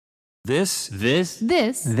This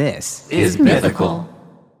is mythical.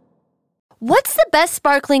 What's the best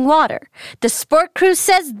sparkling water? The Sport Crew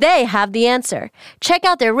says they have the answer. Check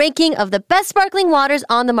out their ranking of the best sparkling waters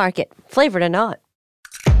on the market, flavored or not.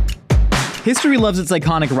 History loves its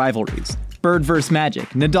iconic rivalries. Bird vs. Magic,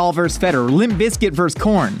 Nadal vs. Federer, Limp Bizkit vs.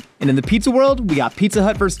 Korn. And in the pizza world, we got Pizza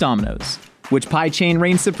Hut vs. Domino's. Which pie chain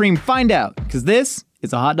reigns supreme? Find out, because this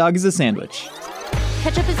is a hot dog is a sandwich.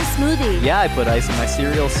 Ketchup is a smoothie. Yeah, I put ice in my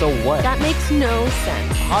cereal, so what? That makes no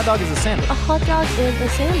sense. A hot dog is a sandwich. A hot dog is a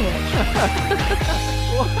sandwich.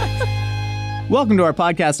 What? Welcome to our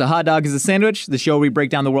podcast, A Hot Dog is a Sandwich, the show where we break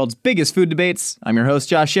down the world's biggest food debates. I'm your host,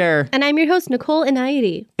 Josh Scherer. And I'm your host, Nicole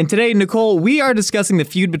Inayati. And today, Nicole, we are discussing the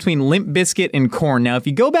feud between Limp Bizkit and Korn. Now, if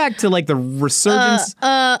you go back to, like, the resurgence...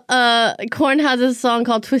 Korn has a song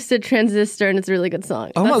called Twisted Transistor, and it's a really good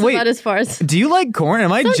song. Oh, That's wait. about as far as... Do you like Korn?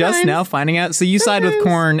 Am I just Sometimes. now finding out? So you side with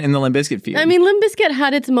Korn in the Limp Bizkit feud. I mean, Limp Bizkit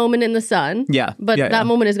had its moment in the sun. Yeah. But yeah. that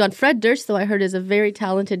moment is gone. Fred Durst, though, I heard, is a very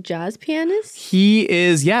talented jazz pianist. He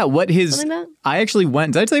is, what his... Something like that? I actually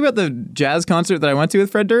went... Did I tell you about the jazz concert that I went to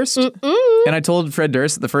with Fred Durst? And I told Fred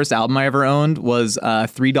Durst that the first album I ever owned was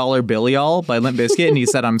 $3 Bill Y'all by Limp Bizkit, and he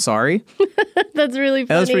said, I'm sorry. That's really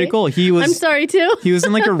funny. That was pretty cool. I'm sorry, too. He was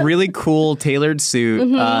in like a really cool tailored suit,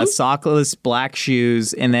 sockless black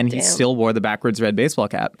shoes, and then he still wore the backwards red baseball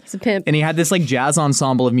cap. He's a pimp. And he had this like jazz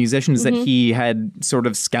ensemble of musicians that he had sort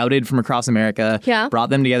of scouted from across America,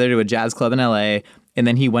 brought them together to a jazz club in LA, and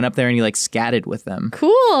then he went up there and he like scatted with them.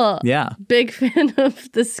 Cool. Yeah. Big fan of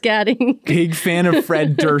the scatting. Big fan of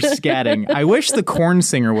Fred Durst scatting. I wish the Korn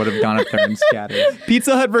singer would have gone up there and scatted.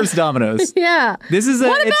 Pizza Hut versus Domino's. Yeah. This is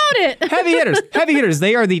What about it? Heavy hitters. Heavy hitters.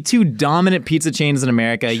 They are the two dominant pizza chains in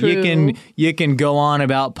America. True. You can go on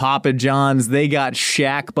about Papa John's. They got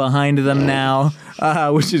Shaq behind them now,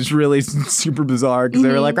 which is really super bizarre because they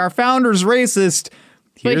were like, our founder's racist.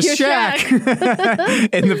 Here's Shaq.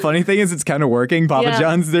 And the funny thing is, it's kind of working. Papa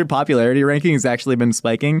John's, their popularity ranking has actually been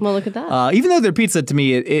spiking. Well, look at that. Even though their pizza, to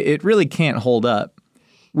me, it really can't hold up.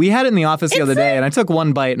 We had it in the office the other day, and I took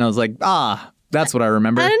one bite, and I was like, that's what I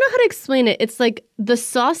remember. I don't know how to explain it. It's like the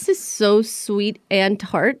sauce is so sweet and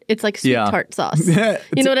tart. It's like sweet tart sauce. You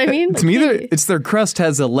know what I mean? To me, their crust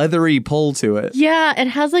has a leathery pull to it. Yeah, it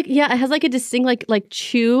has like a distinct like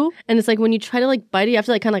chew, and it's like when you try to like bite it, you have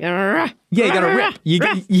to like kind of like. Yeah, you gotta rip.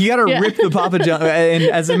 You gotta rip the Papa John. And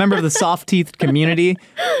as a member of the soft teeth community,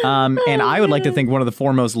 and I would like to think one of the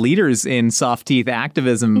foremost leaders in soft teeth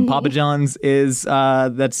activism, Papa John's is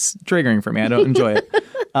that's triggering for me. I don't enjoy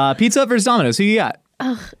it. Pizza Hut versus Domino's. Who you got?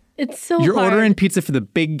 It's so You're hard. ordering pizza for the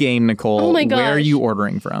big game, Nicole. Oh my Where are gosh. you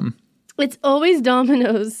ordering from? It's always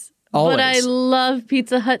Domino's. Always. But I love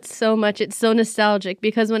Pizza Hut so much. It's so nostalgic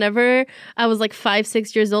because whenever I was like 5,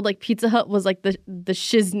 6 years old, like Pizza Hut was like the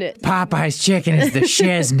shiznit. Popeye's chicken is the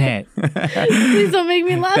shiznit. Please don't make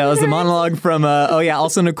me laugh. That was a monologue from,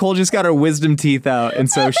 also Nicole just got her wisdom teeth out, and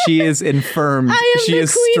so she is infirmed. She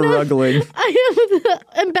is struggling. I am the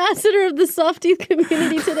ambassador of the soft teeth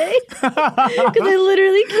community today. Because I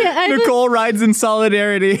literally can't. Nicole rides in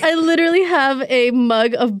solidarity. I literally have a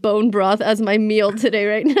mug of bone broth as my meal today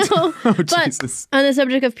right now. But Jesus. on the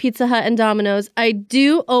subject of Pizza Hut and Domino's, I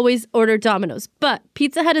do always order Domino's. But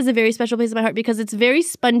Pizza Hut is a very special place in my heart because it's very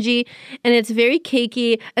spongy and it's very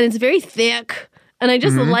cakey and it's very thick. And I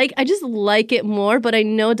just like it more, but I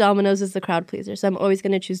know Domino's is the crowd pleaser, so I'm always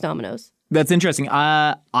going to choose Domino's. That's interesting.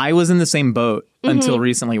 I was in the same boat until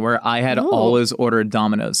recently where I had always ordered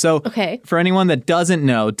Domino's. So for anyone that doesn't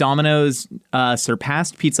know, Domino's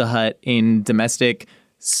surpassed Pizza Hut in domestic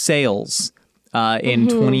sales in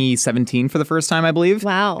 2017 for the first time, I believe.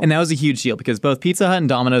 Wow. And that was a huge deal because both Pizza Hut and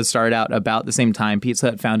Domino's started out about the same time.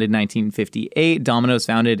 Pizza Hut founded in 1958. Domino's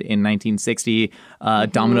founded in 1960.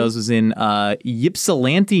 Domino's was in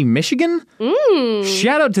Ypsilanti, Michigan.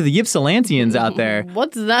 Shout out to the Ypsilantians out there.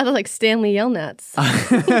 What's that? Like Stanley Yelnats.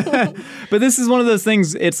 But this is one of those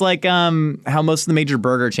things. It's like how most of the major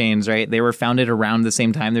burger chains, right? They were founded around the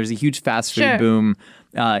same time. There's a huge fast food boom.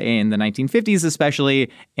 In the 1950s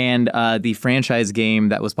especially, and the franchise game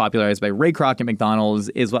that was popularized by Ray Kroc at McDonald's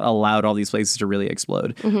is what allowed all these places to really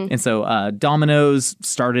explode. And so Domino's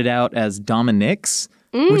started out as Dominick's,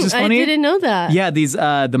 which is funny. I didn't know that. Yeah, these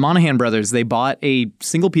the Monahan brothers, they bought a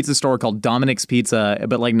single pizza store called Dominick's Pizza,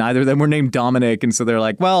 but like neither of them were named Dominic, and so they're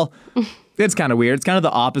like, well, it's kind of weird. It's kind of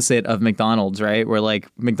the opposite of McDonald's, right? Where like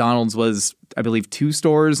McDonald's was, I believe, 2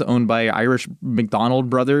 stores owned by Irish McDonald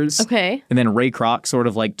brothers. Okay. And then Ray Kroc sort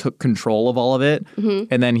of like took control of all of it.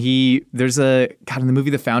 And then in the movie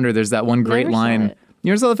The Founder, there's that one great line.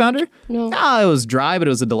 You ever saw The Founder? No. It was dry, but it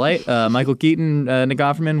was a delight. Michael Keaton, Nick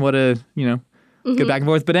Offerman, what a Go back and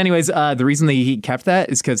forth. But anyways, the reason that he kept that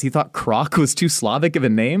is because he thought Croc was too Slavic of a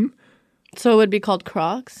name. So it would be called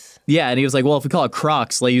Crocs? Yeah, and he was like, well, if we call it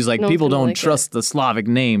Crocs, like, he's like, No people one's gonna don't like trust the Slavic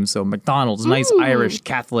name. So McDonald's, nice Irish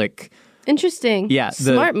Catholic. Interesting. Yeah.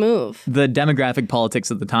 Smart move. The demographic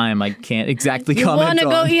politics at the time, I can't exactly You comment want to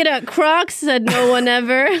go eat at Crocs? Said no one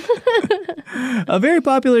ever. A very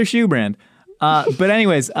popular shoe brand. But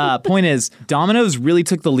anyways, point is, Domino's really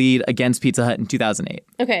took the lead against Pizza Hut in 2008.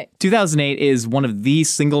 Okay. 2008 is one of the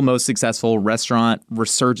single most successful restaurant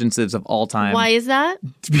resurgences of all time. Why is that?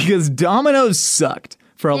 Because Domino's sucked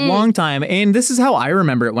for a long time. And this is how I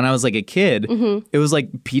remember it when I was like a kid. It was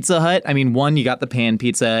like Pizza Hut. I mean, one, you got the pan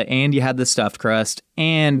pizza and you had the stuffed crust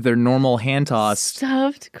and their normal hand tossed.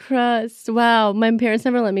 Stuffed crust. Wow. My parents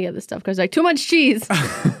never let me get the stuffed crust. Like, too much cheese.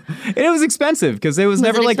 And it was expensive because it was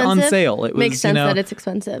never it like on expensive? sale. It was, Makes sense you know, that it's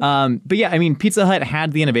expensive. But yeah, I mean, Pizza Hut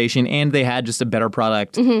had the innovation and they had just a better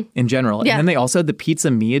product in general. Yeah. And then they also had the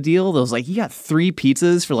Pizza Mia deal. That was like, you got 3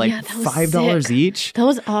 pizzas for like Yeah, that was $5 sick. each. That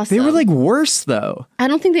was awesome. They were like worse though. I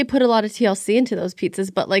don't think they put a lot of TLC into those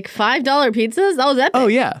pizzas, but like $5 pizzas, that was epic. Oh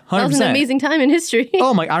yeah, 100%. That was an amazing time in history.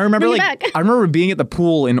 Oh my! I remember Bring it like back. I remember being at the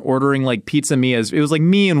pool and ordering like pizza mias. It was like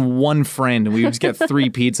me and one friend, and we would just get 3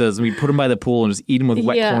 pizzas and we put them by the pool and just eat them with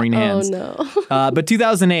wet chlorine hands. Oh no. But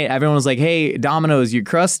 2008, everyone was like, "Hey, Domino's, your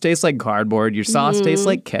crust tastes like cardboard, your sauce tastes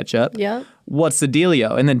like ketchup. Yep. What's the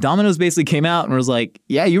dealio?" And then Domino's basically came out and was like,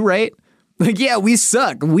 "Yeah, you're right. Like, yeah, we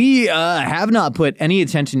suck. We have not put any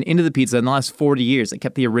attention into the pizza in the last 40 years. They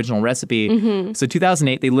kept the original recipe. So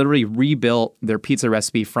 2008, they literally rebuilt their pizza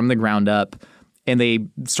recipe from the ground up, and they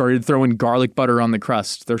started throwing garlic butter on the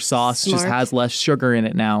crust. Their sauce just Smart. has less sugar in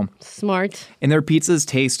it now, Smart. and their pizzas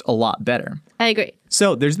taste a lot better. I agree.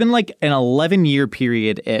 So there's been like an 11-year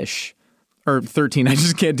period-ish, or 13, I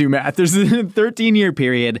just can't do math. There's a 13-year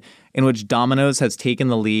period in which Domino's has taken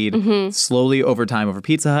the lead slowly over time over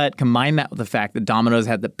Pizza Hut. Combine that with the fact that Domino's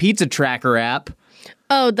had the Pizza Tracker app.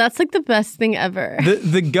 Oh, that's like the best thing ever.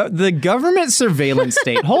 The government surveillance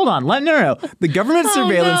state. Hold on. No. The government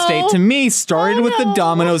surveillance no. state, to me, started Oh, with the no.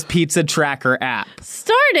 Domino's Pizza Tracker app.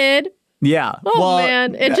 Started. Yeah. Oh well,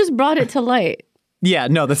 man, it just brought it to light. Yeah,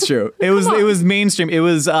 no, that's true. It was mainstream. It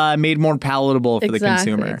was made more palatable for the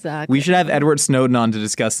consumer. Exactly. We should have Edward Snowden on to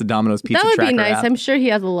discuss the Domino's Pizza That would Tracker be nice. app. I'm sure he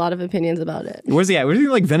has a lot of opinions about it. Where's he at? Where's he,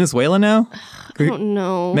 like Venezuela now? I don't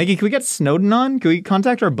know. Maggie, can we get Snowden on? Can we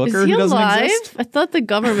contact our booker Is he who doesn't alive? exist? I thought the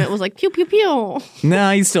government was like pew pew pew.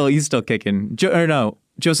 No, he's still kicking.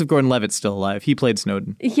 Joseph Gordon-Levitt's still alive. He played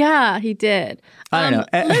Snowden. Yeah, he did. I don't know.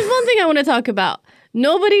 There's one thing I want to talk about.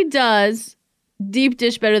 Nobody does deep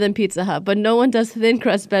dish better than Pizza Hut, but no one does thin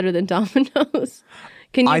crust better than Domino's.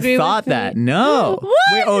 Can you agree I thought with me? that. No. What?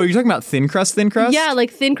 Wait, oh, you're talking about thin crust? Yeah,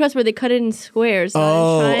 like thin crust where they cut it in squares. not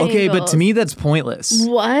in Oh, okay, but to triangles. me that's pointless.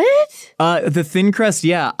 What? The thin crust,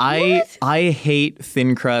 yeah. I hate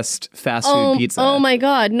thin crust fast food pizza. Oh my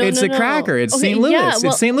God! No, It's no, a no. cracker. It's Okay, St. Louis. yeah,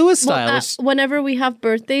 It's St. Louis style. It's- whenever we have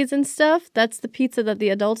birthdays and stuff, that's the pizza that the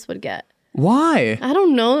adults would get. Why? I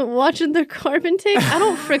don't know. Watching their carb intake, I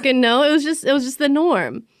don't freaking know. It was just the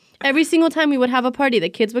norm. Every single time we would have a party, the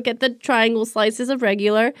kids would get the triangle slices of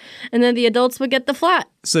regular, and then the adults would get the flat.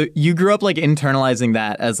 So you grew up like internalizing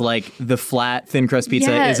that as like the flat thin crust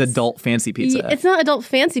pizza Yes. is adult fancy pizza. It's not adult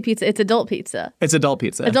fancy pizza. It's adult pizza. It's adult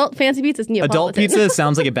pizza. Adult fancy pizza is Neapolitan. Adult pizza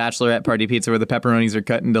sounds like a bachelorette party pizza where the pepperonis are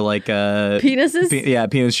cut into like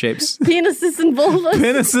Penises? penis shapes. Penises and vulvas.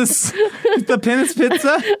 Penises. The penis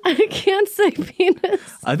pizza. I can't say penis.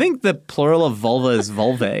 I think the plural of vulva is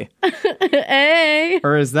vulvae. Hey.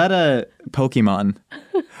 Or is that a Pokemon?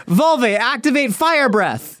 Vulvae, activate fire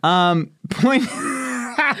breath. Point.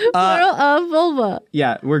 Plural of vulva.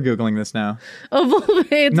 Yeah, we're Googling this now. Oh, vulva.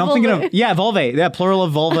 It's No, I'm vulva. thinking of, yeah, vulvae. Yeah, plural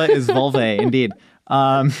of vulva is vulvae, indeed.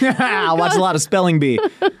 I'll watch a lot of spelling bee.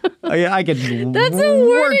 I could That's a word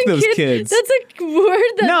work in those kids. kids. That's a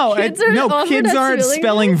word that No, kids are offered kids as aren't spelling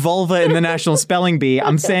spelling bees. vulva in the National Spelling Bee.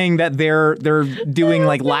 I'm saying that they're doing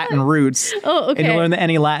like Latin roots. Oh, okay. And to learn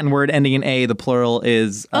any Latin word ending in A, the plural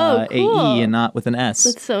is Oh, cool. AE and not with an S.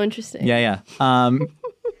 That's so interesting. Yeah.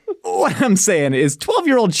 What I'm saying is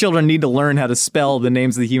 12-year-old children need to learn how to spell the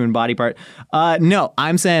names of the human body part. No,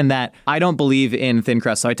 I'm saying that I don't believe in thin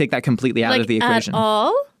crust, so I take that completely out Like of the equation. at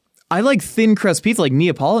all? I like thin crust pizza, like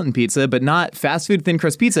Neapolitan pizza, but not fast food thin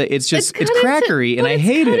crust pizza. It's just, it's crackery, and I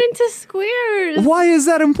hate cut it. into squares. Why is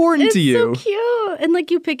that important It's to you? so cute. And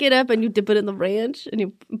like you pick it up and you dip it in the ranch and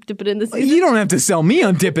you dip it in the seasoning. You don't have to sell me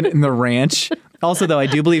on dipping it in the ranch. Also, though, I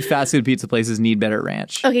do believe fast food pizza places need better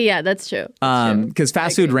ranch. Okay, yeah, that's true. Because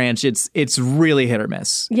fast food ranch, it's really hit or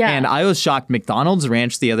miss. Yeah. And I was shocked. McDonald's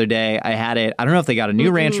ranch the other day, I had it. I don't know if they got a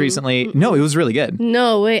new ranch recently. No, it was really good.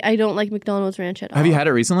 No, wait, I don't like McDonald's ranch at all. Have you had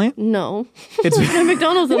it recently? No. It's At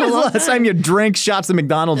McDonald's in a When's the long last time you drank shots of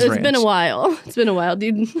McDonald's ranch? It's been a while. It's been a while,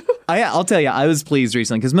 dude. I'll tell you, I was pleased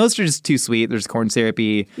recently because most are just too sweet. There's corn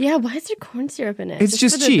syrupy. Yeah, why is there corn syrup in it? It's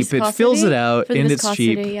just for the cheap. It viscosity? fills it out For the and it's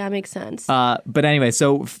cheap. viscosity, yeah, makes sense. But anyway,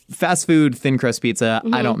 so fast food, thin crust pizza,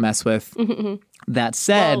 I don't mess with. That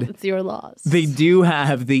said, well, it's your loss. they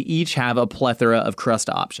each have a plethora of crust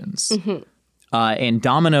options. And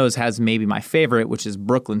Domino's has maybe my favorite, which is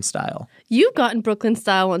Brooklyn style. You've gotten Brooklyn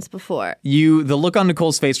style once before. The look on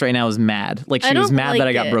Nicole's face right now is mad. Like she was mad that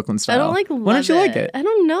I got Brooklyn style. I don't Why don't you like it? I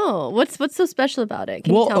don't know. What's so special about it?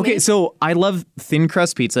 Can you tell me? So I love thin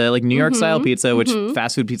crust pizza, like New York style pizza, which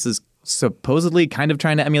fast food pizza is supposedly kind of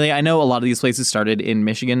trying to emulate. I know a lot of these places started in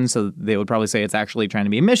Michigan, so they would probably say it's actually trying to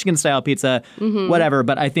be a Michigan style pizza, whatever.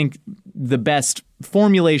 But I think the best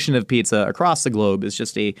formulation of pizza across the globe is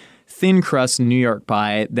just a thin crust New York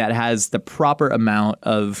pie that has the proper amount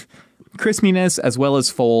of crispiness as well as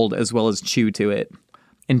fold as well as chew to it.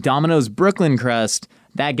 And Domino's Brooklyn crust,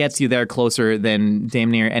 that gets you there closer than damn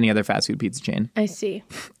near any other fast food pizza chain. I see.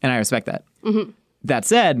 And I respect that. That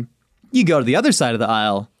said, you go to the other side of the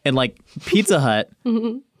aisle and like Pizza Hut,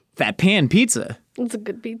 that pan pizza. It's a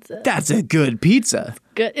good pizza. That's a good pizza.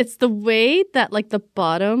 Good. It's the way that like the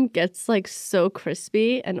bottom gets like so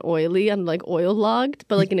crispy and oily and like oil logged,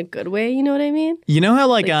 but like in a good way. You know what I mean? You know how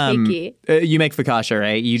like cakey. you make focaccia,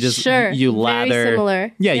 right? You just you lather. Very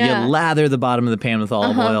similar. Yeah, Yeah. you lather the bottom of the pan with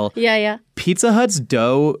olive oil. Yeah. Pizza Hut's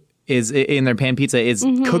dough is in their pan pizza is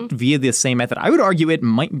cooked via the same method. I would argue it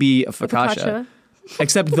might be a focaccia.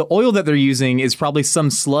 Except the oil that they're using is probably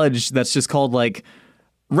some sludge that's just called like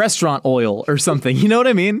restaurant oil or something. You know what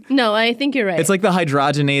I mean? No, I think you're right. It's like the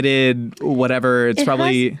hydrogenated whatever. It's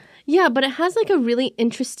probably... Yeah, but it has like a really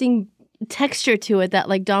interesting texture to it that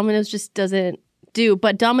like Domino's just doesn't do.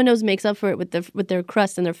 But Domino's makes up for it with their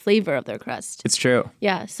crust and their flavor of their crust. It's true.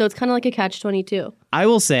 Yeah, so it's kind of like a catch-22. I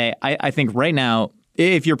will say, I think right now,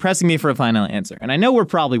 if you're pressing me for a final answer, and I know we're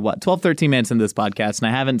probably, 12, 13 minutes into this podcast, and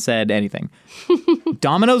I haven't said anything.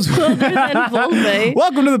 Domino's... Welcome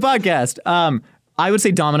to the podcast. I would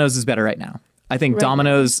say Domino's is better right now. I think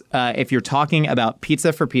Domino's, if you're talking about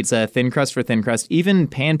pizza for pizza, thin crust for thin crust, even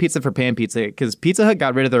pan pizza for pan pizza, because Pizza Hut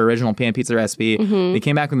got rid of their original pan pizza recipe. They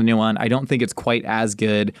came back with a new one. I don't think it's quite as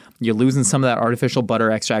good. You're losing some of that artificial butter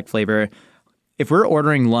extract flavor. If we're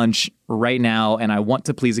ordering lunch right now and I want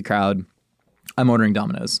to please a crowd, I'm ordering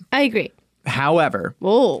Domino's. I agree. However,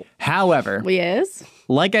 Yes.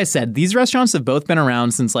 like I said, these restaurants have both been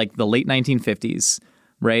around since like the late 1950s,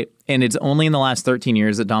 right? And it's only in the last 13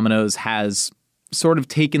 years that Domino's has sort of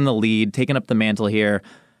taken the lead, taken up the mantle here.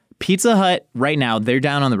 Pizza Hut, right now, they're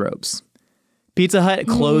down on the ropes. Pizza Hut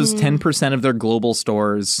closed 10% of their global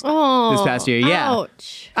stores this past year. Yeah.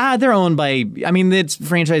 Ouch. They're owned by, it's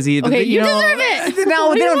franchisee. Okay, you know, deserve it.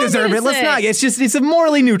 No, they don't deserve it. Let's not. It's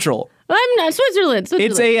morally neutral. I'm not. Switzerland.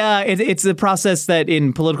 It's a process that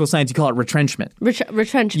in political science you call it retrenchment.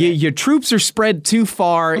 Retrenchment. Your troops are spread too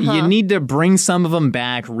far. You need to bring some of them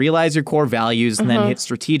back, realize your core values, and then hit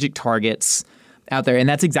strategic targets out there. And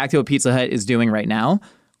that's exactly what Pizza Hut is doing right now,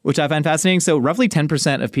 which I find fascinating. So roughly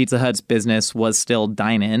 10% of Pizza Hut's business was still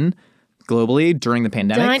dine-in globally during the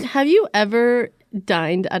pandemic. Have you ever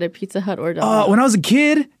dined at a Pizza Hut or Domino's? When I was a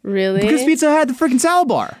kid. Really? Because Pizza Hut had the freaking salad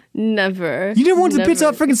bar. Never. You never went to the Pizza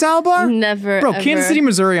Hut freaking salad bar? Never. Bro, ever. Kansas City,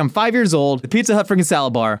 Missouri, I'm 5 years old. The Pizza Hut freaking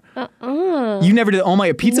salad bar. You never did. Oh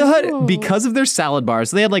my, Pizza Hut, because of their salad bar.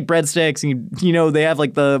 So they had like breadsticks and, they have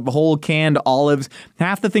like the whole canned olives.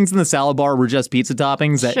 Half the things in the salad bar were just pizza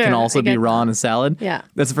toppings that can also be raw in a salad. Yeah.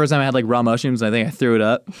 That's the first time I had like raw mushrooms. I think I threw it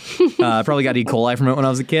up. I probably got E. coli from it when I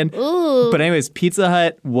was a kid. Ooh. But anyways, Pizza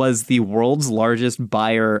Hut was the world's largest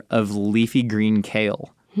buyer of leafy green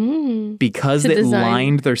kale. Because it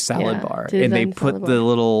lined their salad bar and they put the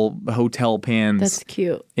little hotel pans That's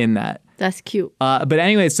cute. in that. That's cute. But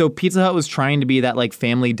anyway, so Pizza Hut was trying to be that like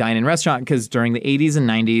family dine-in restaurant because during the 80s and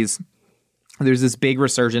 90s, there's this big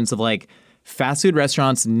resurgence of like fast food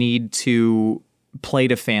restaurants need to play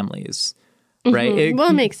to families. Right. It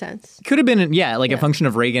makes sense. Could have been, a function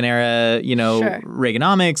of Reagan era,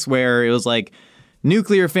 Reaganomics, where it was like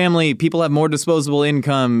nuclear family, people have more disposable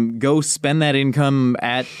income, go spend that income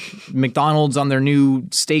at McDonald's on their new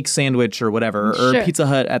steak sandwich or whatever, or Pizza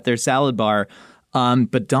Hut at their salad bar.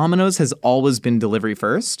 But Domino's has always been delivery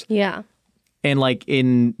first. Yeah. And like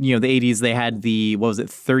in, the 80s, they had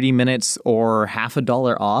 30 minutes or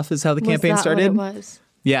 $50 off is how the campaign started. What it was?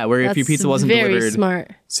 Yeah, where if your pizza wasn't very delivered,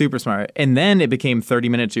 smart. super smart. And then it became 30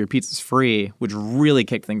 minutes, your pizza's free, which really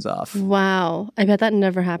kicked things off. Wow. I bet that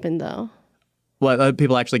never happened though. What,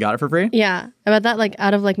 people actually got it for free? Yeah. I bet that like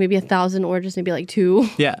out of like maybe 1,000 orders, maybe like 2.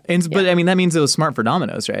 Yeah. But I mean, that means it was smart for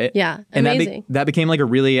Domino's, right? Yeah. And Amazing. that became like a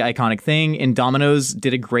really iconic thing. And Domino's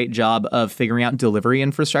did a great job of figuring out delivery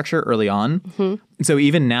infrastructure early on. Mm-hmm. So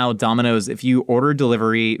even now, Domino's, if you order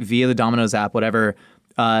delivery via the Domino's app, whatever,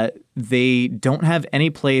 they don't have any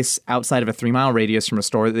place outside of a 3-mile radius from a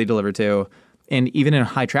store that they deliver to. And even in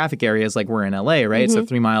high traffic areas like we're in LA, right? So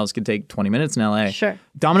 3 miles could take 20 minutes in LA. Sure.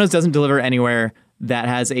 Domino's doesn't deliver anywhere that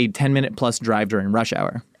has a 10-minute plus drive during rush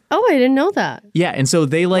hour. Oh, I didn't know that. Yeah, and so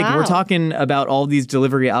they Wow. we're talking about all these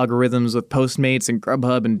delivery algorithms with Postmates and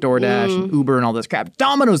Grubhub and DoorDash and Uber and all this crap.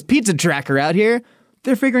 Domino's Pizza Tracker out here.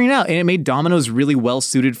 They're figuring it out. And it made Domino's really well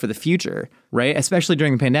suited for the future, right? Especially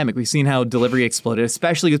during the pandemic. We've seen how delivery exploded,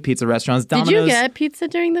 especially with pizza restaurants. Domino's, Did you get pizza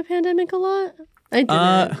during the pandemic a lot? I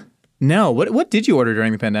didn't. No. What did you order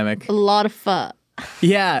during the pandemic? A lot of pho.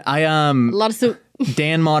 Yeah, A lot of soup.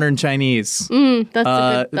 Dan Modern Chinese.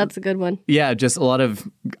 That's a good one. Yeah, just a lot of,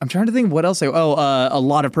 I'm trying to think what else a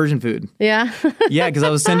lot of Persian food. Yeah. Yeah, because I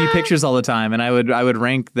would send you pictures all the time, and I would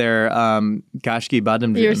rank their Kashki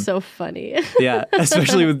Badam. You're so funny. Yeah,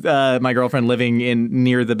 especially with my girlfriend living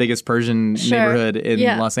near the biggest Persian neighborhood in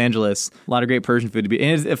Los Angeles. A lot of great Persian food to be,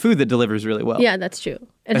 and it's a food that delivers really well. Yeah, that's true.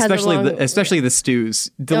 It Especially the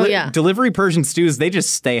stews. Delivery Persian stews, they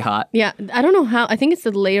just stay hot. Yeah, I don't know how. I think it's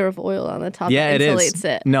the layer of oil on the top Yeah, that it insulates is.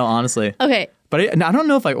 it. No, honestly. Okay. But I don't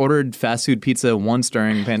know if I ordered fast food pizza once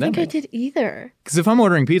during the I pandemic. think I did either. Because if I'm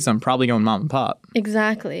ordering pizza, I'm probably going mom and pop.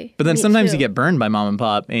 Exactly. But then Me sometimes too. you get burned by mom and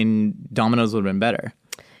pop, and Domino's would have been better.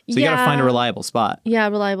 So you got to find a reliable spot. Yeah,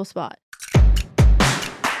 reliable spot.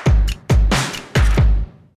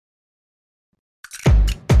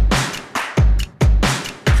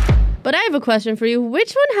 But I have a question for you.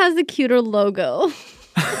 Which one has the cuter logo?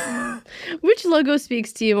 Which logo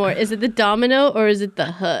speaks to you more? Is it the Domino or is it the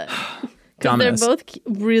Hut? Because they're both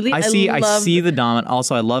really. I see the Domino.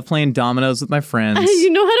 Also, I love playing dominoes with my friends. You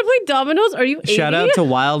know how to play dominoes? Are you 80? Shout out to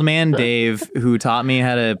Wild Man Dave, who taught me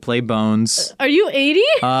how to play bones. Are you 80?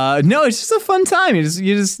 No, it's just a fun time.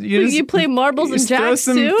 You play marbles and jacks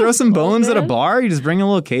too? Throw some bones at a bar. You just bring a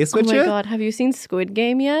little case with you. Oh my God, have you seen Squid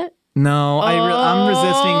Game yet? No, I'm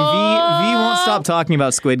resisting. V won't stop talking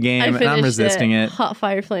about Squid Game, and I'm resisting it. Hot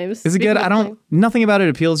fire flames. Is it good? Nothing about it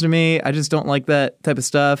appeals to me. I just don't like that type of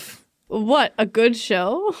stuff. What, a good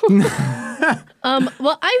show? Well, I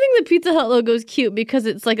think the Pizza Hut logo is cute because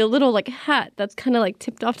it's like a little like hat that's kind of like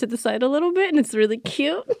tipped off to the side a little bit, and it's really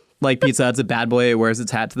cute. Like Pizza Hut's a bad boy, it wears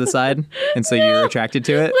its hat to the side, and so you're attracted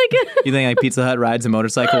to it? You think like Pizza Hut rides a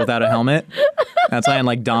motorcycle without a helmet? That's why,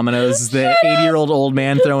 like Domino's is the 80-year-old old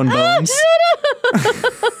man throwing bones.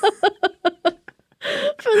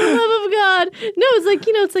 For the love of God. No, it's like,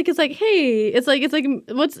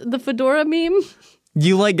 what's the fedora meme?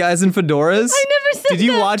 You like guys in fedoras? I never said that. Did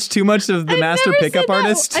you watch too much of The Master Pickup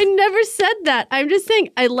Artist? I never said that. I'm just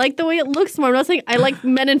saying I like the way it looks more. I'm not saying I like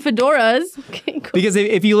men in fedoras. Okay, cool. Because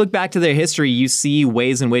if you look back to their history, you see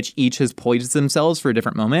ways in which each has poised themselves for a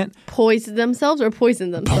different moment. Poised themselves or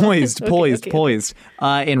poisoned themselves? Poised.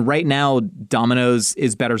 And right now, Domino's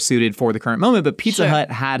is better suited for the current moment, but Pizza Hut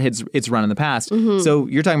had its run in the past. Mm-hmm. So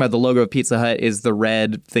you're talking about the logo of Pizza Hut is the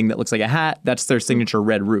red thing that looks like a hat. That's their signature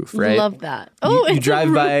red roof, right? Love that. Oh, you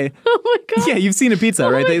drive by. Oh my God. Yeah, you've seen a pizza,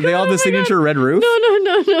 right? They all have the signature red roof.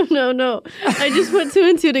 No. I just put 2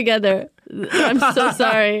 and 2 together. I'm so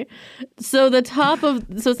sorry. So it's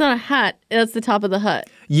not a hat. That's the top of the hut.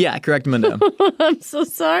 Yeah, correct, Mundo. I'm so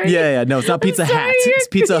sorry. Yeah. No, it's not Pizza Hat. It's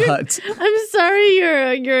Pizza Hut. I'm sorry.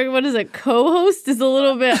 Your what is it? Co-host is a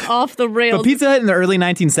little bit off the rails. But Pizza Hut in the early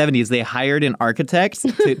 1970s, they hired an architect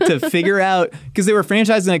to figure out, because they were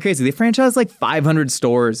franchising like crazy. They franchised like 500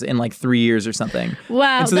 stores in like 3 years or something.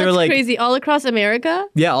 Wow, so that's crazy. All across America?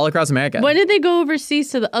 Yeah, all across America. When did they go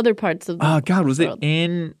overseas to the other parts of the world? Oh God, was it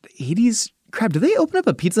in the 80s? Crap, did they open up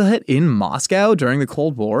a Pizza Hut in Moscow during the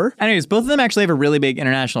Cold War? Anyways, both of them actually have a really big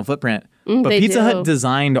international footprint. But Pizza Hut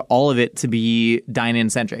designed all of it to be dine-in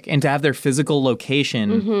centric and to have their physical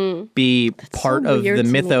location be part of the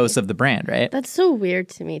mythos of the brand, right? That's so weird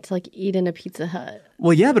to me to like eat in a Pizza Hut.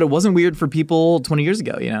 Well, yeah, but it wasn't weird for people 20 years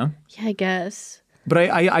ago, you know? Yeah, I guess. But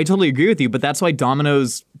I totally agree with you. But that's why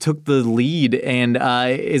Domino's took the lead and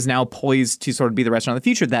is now poised to sort of be the restaurant of the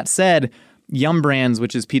future. That said, Yum Brands,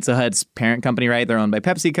 which is Pizza Hut's parent company, right? They're owned by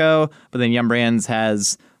PepsiCo. But then Yum Brands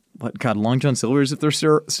has, Long John Silver's if they're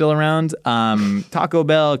still around. Taco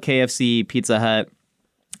Bell, KFC, Pizza Hut.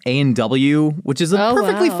 A&W, which is a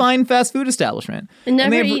perfectly fine fast food establishment.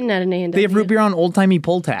 Never eaten at an A&W. They have root beer on old-timey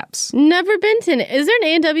pull taps. Never been to it. Is there an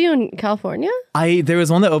A&W in California? There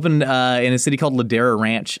was one that opened in a city called Ladera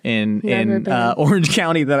Ranch in Orange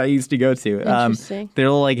County that I used to go to. Interesting. They're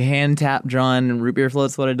like hand tap drawn root beer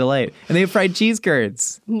floats. What a delight! And they have fried cheese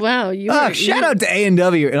curds. Wow, shout out to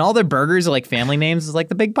A&W, and all their burgers are like family names. It's like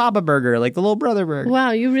the Big Papa Burger, like the Little Brother Burger.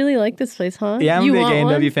 Wow, you really like this place, huh? Yeah, I'm a big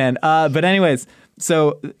A&W fan. But anyways.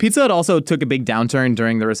 So Pizza Hut also took a big downturn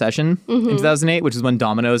during the recession in 2008, which is when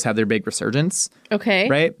Domino's had their big resurgence. Okay.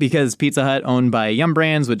 Right? Because Pizza Hut, owned by Yum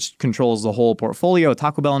Brands, which controls the whole portfolio,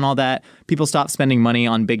 Taco Bell and all that, people stopped spending money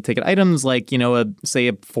on big ticket items like, say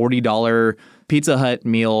a $40 Pizza Hut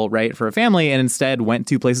meal, right, for a family, and instead went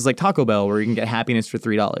to places like Taco Bell where you can get happiness for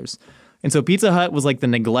 $3. And so Pizza Hut was like the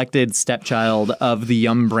neglected stepchild of the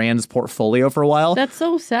Yum Brands portfolio for a while. That's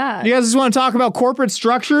so sad. You guys just want to talk about corporate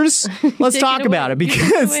structures? Let's talk about it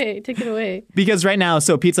because take it away. Because right now,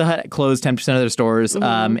 so Pizza Hut closed 10% of their stores,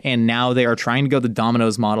 and now they are trying to go the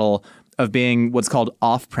Domino's model of being what's called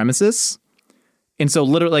off premises. And so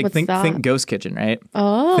literally, like, think ghost kitchen, right?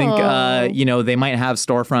 Oh. Think, they might have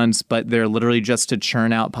storefronts, but they're literally just to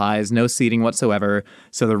churn out pies, no seating whatsoever.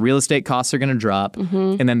 So the real estate costs are going to drop.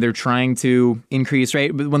 And then they're trying to increase,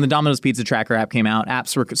 right? When the Domino's Pizza Tracker app came out,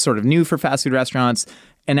 apps were sort of new for fast food restaurants.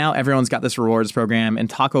 And now everyone's got this rewards program. And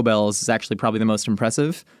Taco Bell's is actually probably the most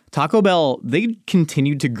impressive. Taco Bell, they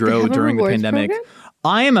continued to grow during the pandemic. Program?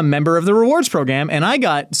 I am a member of the rewards program, and I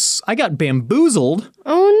got bamboozled.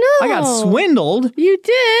 Oh, no. I got swindled. You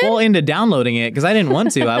did? Well, into downloading it because I didn't want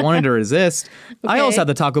to. I wanted to resist. Okay. I also had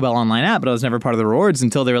the Taco Bell online app, but I was never part of the rewards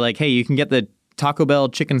until they were like, hey, you can get the Taco Bell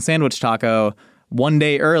chicken sandwich taco one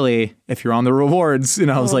day early if you're on the rewards.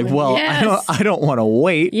 And I was like, well, yes. I don't want to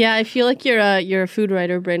wait. Yeah, I feel like your food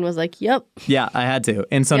writer brain was like, yep. Yeah, I had to.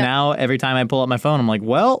 And so now every time I pull up my phone, I'm like,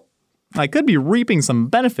 well, I could be reaping some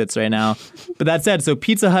benefits right now. But that said, so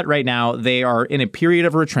Pizza Hut right now, they are in a period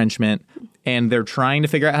of retrenchment and they're trying to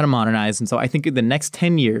figure out how to modernize. And so I think in the next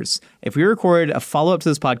 10 years, if we record a follow-up to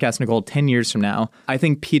this podcast, Nicole, 10 years from now, I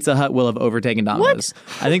think Pizza Hut will have overtaken Domino's.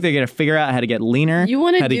 What? I think they're going to figure out how to get leaner,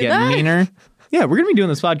 how to get meaner. Yeah, we're going to be doing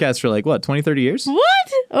this podcast for like, 20, 30 years?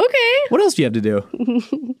 What? Okay. What else do you have to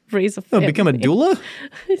do? Raise a family. Become a doula?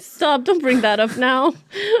 Stop. Don't bring that up now.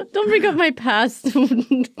 Don't bring up my past.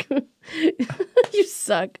 You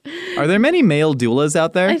suck. Are there many male doulas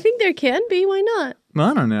out there? I think there can be. Why not?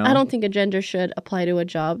 I don't know. I don't think a gender should apply to a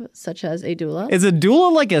job such as a doula. Is a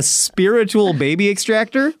doula like a spiritual baby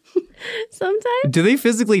extractor? Sometimes. Do they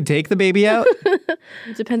physically take the baby out?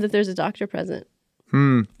 It depends if there's a doctor present.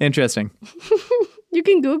 Interesting. You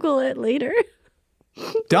can Google it later.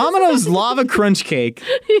 Domino's lava crunch cake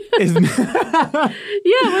is what about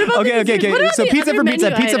okay. So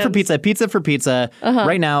pizza for pizza.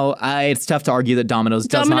 Right now, it's tough to argue that Domino's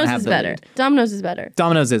does not have better. Domino's is better.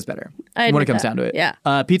 Domino's is better when it comes down to it. Yeah.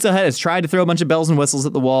 Pizza Hut has tried to throw a bunch of bells and whistles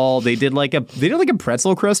at the wall. They did like a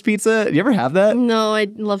pretzel crust pizza. Did you ever have that? No, I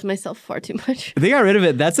love myself far too much. They got rid of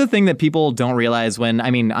it. That's the thing that people don't realize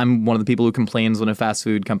I'm one of the people who complains when a fast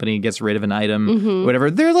food company gets rid of an item, whatever.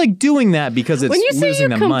 They're like doing that because it's losing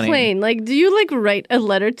them money. Like, do you like write a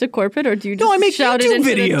letter to corporate, or do you just I make shout YouTube it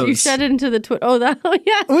into videos. You shout it into the Twitter. Yeah.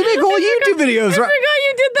 We make whole YouTube videos. I forgot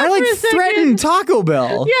you did that. I for a second. threatened Taco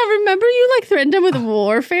Bell. Yeah, remember you threatened them with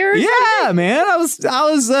warfare? Yeah, man. I was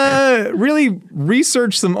really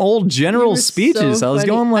researched some old general speeches. So I was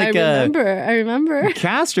going like I remember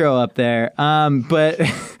Castro up there. But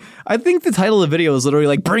I think the title of the video is literally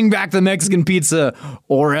like "Bring back the Mexican pizza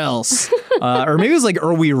or else," or maybe it was like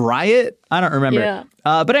 "Or we riot." I don't remember. Yeah.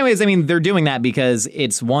 But anyways, they're doing that because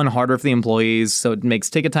it's harder for the employees, so it makes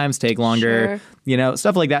ticket times take longer. Sure.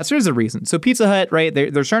 Stuff like that. So there's a reason. So Pizza Hut, right?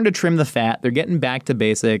 They're starting to trim the fat. They're getting back to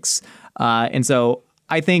basics, and so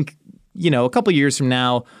I think a couple years from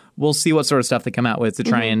now we'll see what sort of stuff they come out with to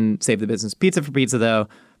try and save the business. Pizza for pizza, though,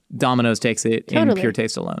 Domino's takes it in pure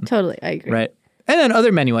taste alone. Totally, I agree. Right. And then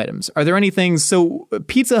other menu items. Are there any things? So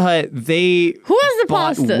Pizza Hut, Who has the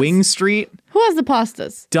pastas? Wing Street. Who has the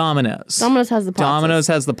pastas? Domino's. Domino's has the pastas. Domino's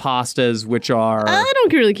has the pastas, which are... I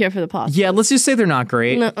don't really care for the pastas. Yeah, let's just say they're not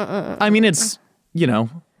great. No, it's,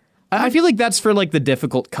 I feel like that's for like the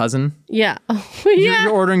difficult cousin. Yeah. You're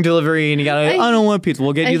ordering delivery and you gotta, I don't want pizza.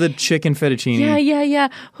 We'll get you the chicken fettuccine. Yeah.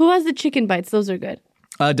 Who has the chicken bites? Those are good.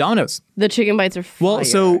 Domino's. The chicken bites are fire. Well,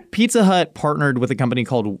 so Pizza Hut partnered with a company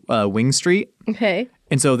called Wing Street. Okay.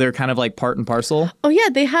 And so they're kind of like part and parcel. Oh yeah,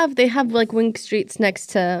 they have like Wing Streets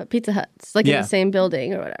next to Pizza Huts, like in the same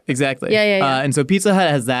building or whatever. Exactly. Yeah. And so Pizza Hut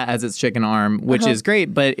has that as its chicken arm, which is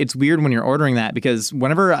great, but it's weird when you're ordering that because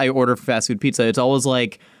whenever I order fast food pizza, it's always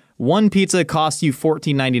like one pizza costs you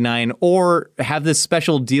 $14.99, or have this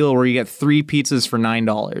special deal where you get 3 pizzas for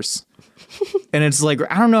 $9. And it's like,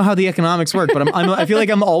 I don't know how the economics work, but I feel like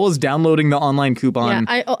I'm always downloading the online coupon.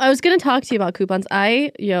 Yeah, I was going to talk to you about coupons.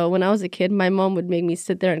 When I was a kid, my mom would make me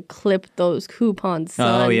sit there and clip those coupons,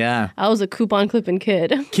 son. Oh, yeah. I was a coupon clipping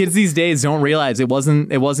kid. Kids these days don't realize it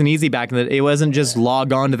wasn't easy back in the day. It wasn't just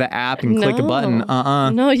log on to the app and click a button.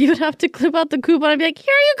 No, you would have to clip out the coupon and be like,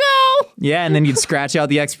 here you go. Yeah, and then you'd scratch out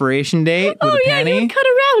the expiration date with a penny. You would cut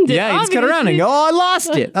around it. Yeah, you just cut around it and go, oh, I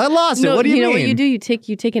lost it. No, What do you mean? You know what you do? You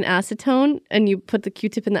take an acetone and you put the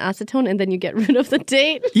Q-tip in the acetone and then you get rid of the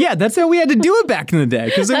date. Yeah, that's how we had to do it back in the day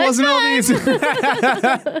because there wasn't all these.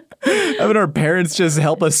 Having our parents just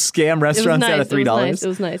help us scam restaurants out of $3. It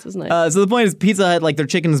was nice. So the point is, Pizza Hut, like, their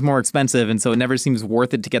chicken is more expensive, and so it never seems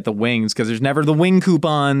worth it to get the wings because there's never the wing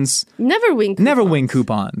coupons. Never wing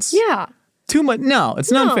coupons. Yeah. Too much. No,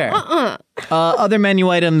 it's not fair. Other menu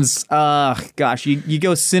items. You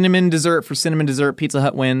go cinnamon dessert for cinnamon dessert. Pizza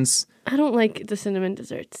Hut wins. I don't like the cinnamon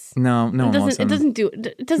desserts. No, it doesn't do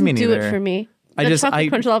it for me. Chocolate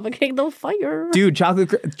crunch lava cake, the fire. Dude,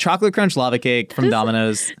 chocolate crunch lava cake from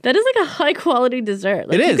Domino's. That is like a high quality dessert.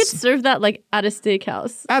 Like, it is. You could serve that like at a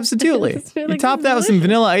steakhouse. Absolutely. You top that with some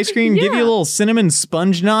vanilla ice cream, give you a little cinnamon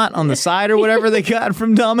sponge knot on the side or whatever they got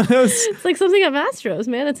from Domino's. It's like something at Mastro's,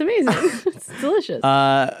 man. It's amazing. It's delicious.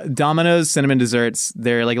 Domino's cinnamon desserts,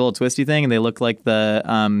 they're like a little twisty thing, and they look like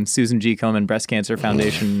the Susan G. Komen Breast Cancer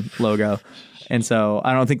Foundation logo. And so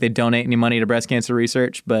I don't think they donate any money to breast cancer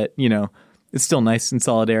research, but, it's still nice in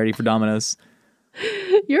solidarity for Domino's.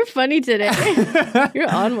 You're funny today.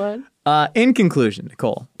 You're on one. In conclusion,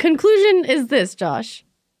 Nicole. Conclusion is this, Josh.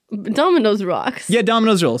 Domino's rocks. Yeah,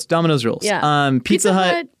 Domino's rules. Yeah. Pizza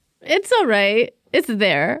Hut. It's all right. It's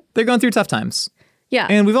there. They're going through tough times. Yeah.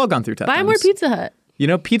 And we've all gone through tough times. Buy more Pizza Hut.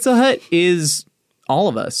 Pizza Hut is all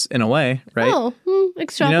of us in a way, right? Oh,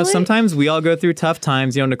 extrapolate. Sometimes we all go through tough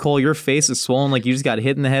times. Nicole, your face is swollen like you just got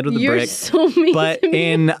hit in the head with a brick. You're so mean But to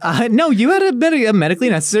me. no, you had a medically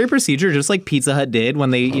necessary procedure, just like Pizza Hut did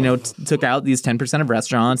when they, took out these 10% of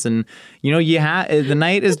restaurants, and the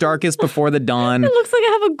night is darkest before the dawn. It looks like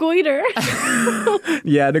I have a goiter.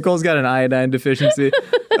 Yeah, Nicole's got an iodine deficiency.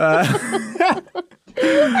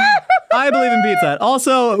 I believe in Pizza Hut.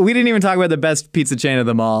 Also, we didn't even talk about the best pizza chain of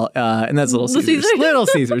them all, and that's Little Caesars. Little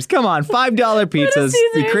Caesars. Come on, $5 pizzas.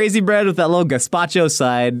 The crazy bread with that little gazpacho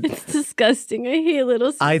side. It's disgusting. I hate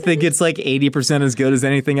Little Caesars. I think it's like 80% as good as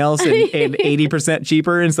anything else and 80%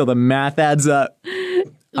 cheaper, and so the math adds up.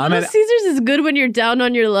 Little Caesars is good when you're down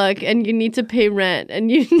on your luck and you need to pay rent. And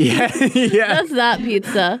yeah. That's that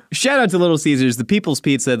pizza. Shout out to Little Caesars, the people's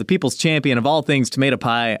pizza, the people's champion of all things tomato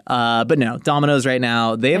pie. But no, Domino's right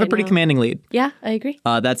now, they have a pretty commanding lead. Yeah, I agree.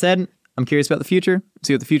 That said, I'm curious about the future.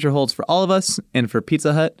 See what the future holds for all of us and for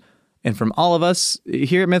Pizza Hut. And from all of us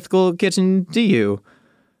here at Mythical Kitchen to you.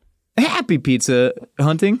 Happy pizza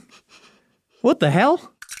hunting. What the hell?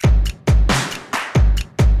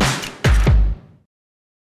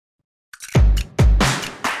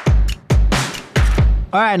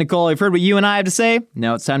 All right, Nicole, you've heard what you and I have to say.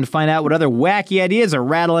 Now it's time to find out what other wacky ideas are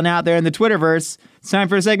rattling out there in the Twitterverse. It's time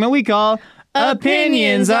for a segment we call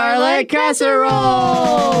Opinions Are Like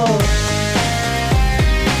Casserole.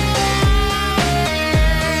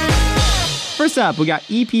 First up, we got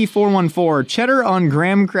EP414. Cheddar on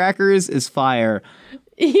graham crackers is fire.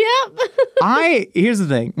 Yep. Here's the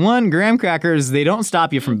thing. One, graham crackers, they don't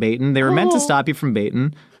stop you from baiting. They were meant to stop you from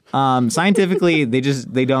baiting. Scientifically, they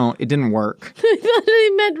don't. It didn't work. I thought they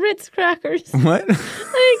meant Ritz crackers. What?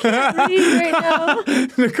 I can't read right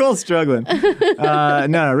now. Nicole's struggling.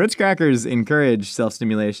 No, Ritz crackers encourage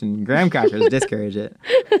self-stimulation. Graham crackers discourage it.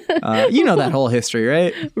 You know that whole history,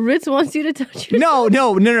 right? Ritz wants you to touch yourself.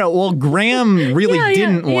 No. Well, Graham really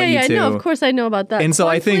didn't want you to. Yeah, no, of course I know about that. And so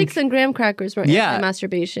I think Cornflakes and graham crackers were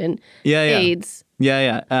anti-masturbation aids.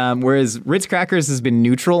 Yeah. Whereas Ritz crackers has been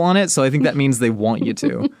neutral on it, so I think that means they want you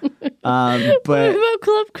to. But what about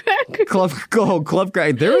Club Crackers? Club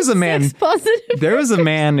Crackers. There was a man. There was a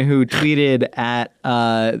man who tweeted at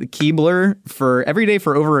Keebler every day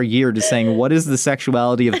for over a year, just saying, "What is the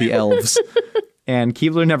sexuality of the elves?" And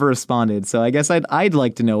Keebler never responded. So I guess I'd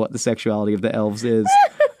like to know what the sexuality of the elves is.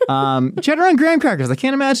 Cheddar on graham crackers. I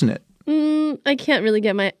can't imagine it. I can't really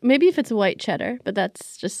get maybe if it's white cheddar, but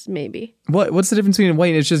that's just maybe. What's the difference between white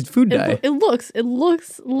and it's just food dye? It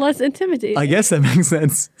looks less intimidating. I guess that makes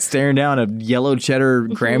sense. Staring down a yellow cheddar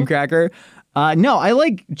graham cracker. No, I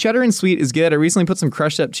like cheddar and sweet is good. I recently put some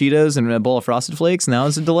crushed up Cheetos in a bowl of Frosted Flakes, and that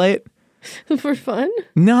was a delight. For fun?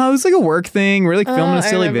 No, it was like a work thing. We're like filming a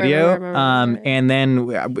silly video. I remember. And then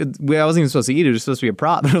I wasn't even supposed to eat it. It was supposed to be a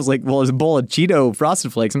prop. But I was like, well, there's a bowl of Cheeto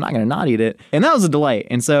Frosted Flakes. I'm not going to not eat it. And that was a delight.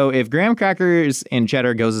 And so if graham crackers and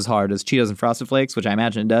cheddar goes as hard as Cheetos and Frosted Flakes, which I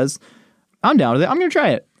imagine it does, I'm down with it. I'm going to try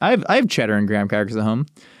it. I have cheddar and graham crackers at home.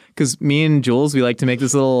 Because me and Jules, we like to make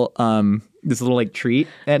this little like treat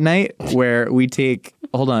at night where we take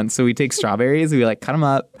strawberries, we like cut them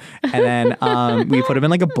up, and then we put them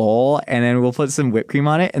in like a bowl, and then we'll put some whipped cream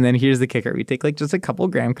on it. And then here's the kicker: we take like just a couple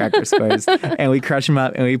graham cracker squares and we crush them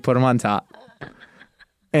up and we put them on top.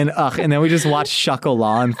 And then we just watch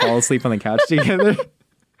Chocolat and fall asleep on the couch together.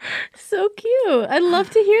 So cute. I'd love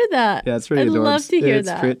to hear that. Yeah, it's pretty adorbs. I'd love to hear it's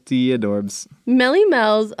that. Pretty adorbs.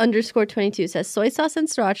 Melly_22 says soy sauce and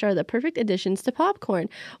sriracha are the perfect additions to popcorn.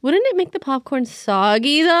 Wouldn't it make the popcorn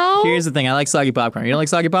soggy though? Here's the thing: I like soggy popcorn. You don't like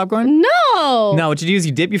soggy popcorn? No. No, what you do is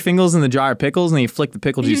you dip your fingers in the jar of pickles and then you flick the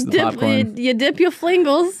pickle juice to the popcorn. You dip your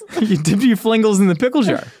flingles. You dip your flingles in the pickle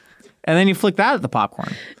jar. And then you flick that at the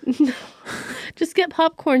popcorn. No. Just get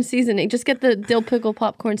popcorn seasoning. Just get the dill pickle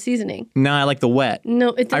popcorn seasoning. No, I like the wet. No,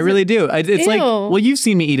 it doesn't. I really do. It's Ew. like, well, you've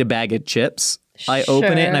seen me eat a bag of chips. I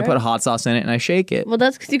open it and I put hot sauce in it and I shake it. Well,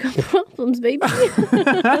 that's because you got problems, baby. It's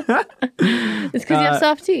because you have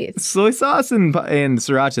soft teeth. Soy sauce and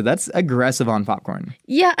sriracha, that's aggressive on popcorn.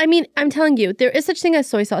 Yeah, I mean, I'm telling you, there is such thing as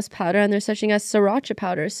soy sauce powder and there's such thing as sriracha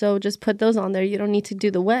powder. So just put those on there. You don't need to do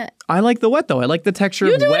the wet. I like the wet, though. I like the texture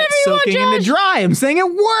You of do wet whatever you want, soaking into Josh. dry. I'm saying it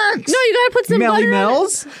works. No, you gotta put some Melly butter on it.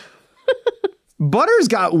 Mel's. Butter's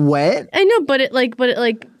got wet. I know, but it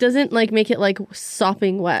doesn't like make it like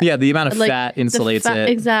sopping wet. Yeah, the amount of Like, fat insulates it.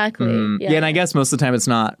 Exactly. Yeah, and I guess most of the time it's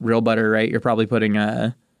not real butter, right? You're probably putting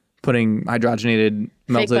hydrogenated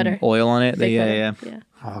melted butter. oil on it. Fake Yeah. butter. Yeah.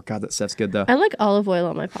 Oh god, that stuff's good though. I like olive oil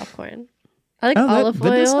on my popcorn. I like Oh, olive that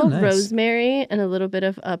does oil, sound nice. rosemary, and a little bit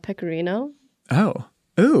of pecorino. Oh,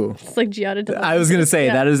 ooh. It's like Giada de I was gonna say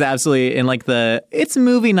that is absolutely in like it's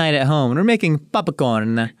movie night at home. We're making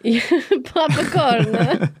popcorn.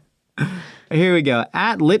 popcorn. Here we go.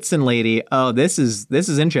 At Litzen Lady. Oh, this is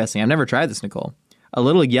interesting. I've never tried this, Nicole. A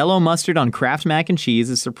little yellow mustard on Kraft mac and cheese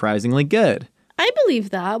is surprisingly good. I believe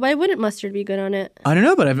that. Why wouldn't mustard be good on it? I don't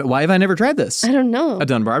know, but why have I never tried this? I don't know. I've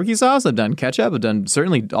done barbecue sauce. I've done ketchup. I've done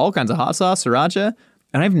certainly all kinds of hot sauce, sriracha,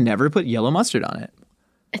 and I've never put yellow mustard on it.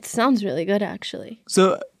 It sounds really good, actually.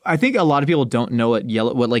 So I think a lot of people don't know what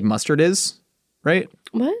like mustard is, right?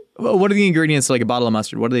 What? Well, what are the ingredients to like a bottle of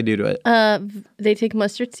mustard? What do they do to it? They take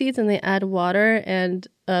mustard seeds and they add water and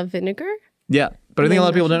vinegar. Yeah, but I think a lot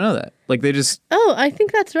of people don't know that. Like they just Oh, I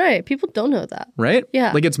think that's right. People don't know that. right?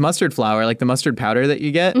 Yeah. Like it's mustard flour, like the mustard powder that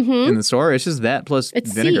you get in the store. It's just that plus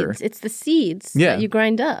It's vinegar. seeds. It's the seeds Yeah. that you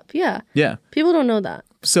grind up. Yeah. Yeah. People don't know that.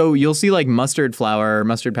 So you'll see like mustard flour,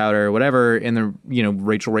 mustard powder, whatever in the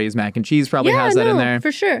Rachel Ray's mac and cheese probably has that in there.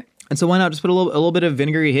 For sure. And so why not just put a little bit of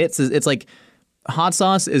vinegary hits? It's like hot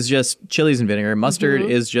sauce is just chilies and vinegar. Mustard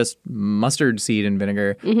is just mustard seed and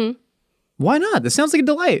vinegar. Mm-hmm. Why not? This sounds like a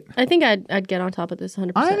delight. I think I'd get on top of this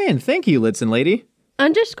 100%. I'm in. Thank you, Litzen lady.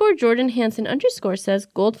 _ Jordan Hansen _ says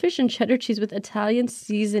goldfish and cheddar cheese with Italian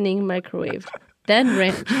seasoning microwave. Then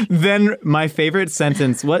ranch. Then my favorite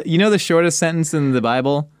sentence. What the shortest sentence in the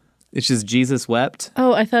Bible? It's just Jesus wept.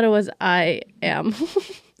 Oh, I thought it was I am.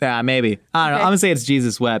 Yeah, maybe. I don't know. I'm gonna say it's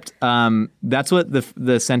Jesus wept. That's what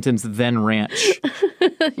the sentence "then ranch"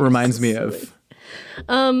 reminds me of.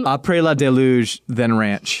 Après la déluge, then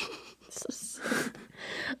ranch.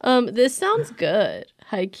 This sounds good.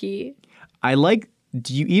 High key.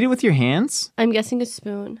 Do you eat it with your hands? I'm guessing a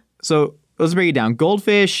spoon. So let's break it down.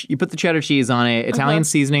 Goldfish, you put the cheddar cheese on it, Italian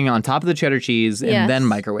seasoning on top of the cheddar cheese, and Yes. then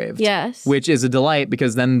microwaved. Yes. Which is a delight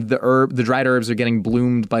because then the dried herbs are getting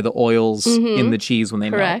bloomed by the oils in the cheese when they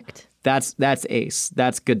Correct. melt. That's ace.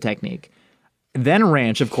 That's good technique. Then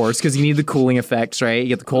ranch, of course, because you need the cooling effects, right? You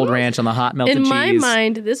get the cold ranch on the hot melted In cheese. my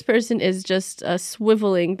mind, this person is just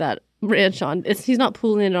swiveling that ranch on. He's not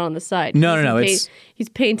pulling it on the side. No, He's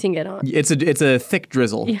painting it on. It's a thick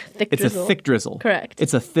drizzle. Yeah, thick it's drizzle. a thick drizzle. Correct.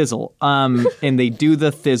 It's a thizzle. And they do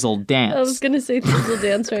the thizzle dance. I was gonna say thizzle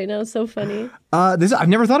dance right now. So funny. I've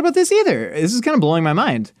never thought about this either. This is kind of blowing my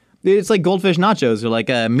mind. It's like goldfish nachos or like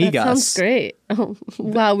migas. That sounds great. Oh,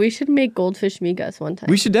 wow, we should make goldfish migas one time.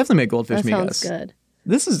 We should definitely make goldfish that migas. sounds good.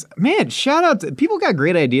 This is, man, shout out to people got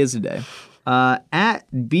great ideas today. At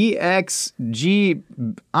BXG,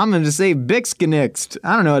 I'm going to say Bixkenixt.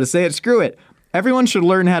 I don't know how to say it. Screw it. Everyone should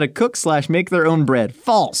learn how to cook / make their own bread.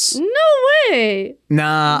 False. No way.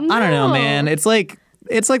 Nah, I don't know, No. man. It's like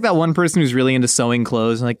It's like that one person who's really into sewing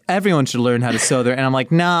clothes and like everyone should learn how to sew there. And I'm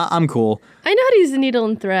like, nah, I'm cool. I know how to use a needle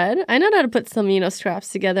and thread. I know how to put some, scraps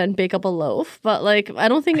together and bake up a loaf. But like, I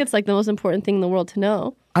don't think it's like the most important thing in the world to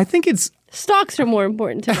know. I think it's stocks are more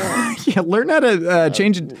important to know. Yeah, learn how to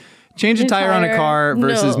change a tire on a car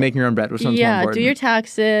versus making your own bread. Which one's more important? Do your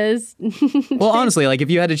taxes. Well, honestly, like if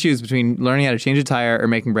you had to choose between learning how to change a tire or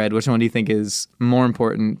making bread, which one do you think is more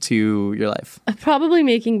important to your life? Probably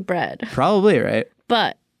making bread. Probably, right?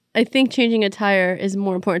 But I think changing a tire is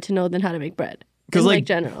more important to know than how to make bread. Because like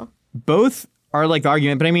general. Both are like the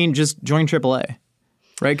argument, but I mean, just join AAA.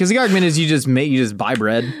 Right? Because the argument is you just buy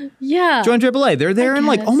bread. Yeah. Join AAA. They're there and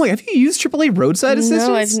like, oh my, have you used AAA roadside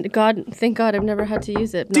assistance? No, thank God I've never had to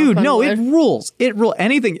use it. Dude, no, it rules. It rules.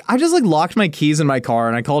 Anything. I just like locked my keys in my car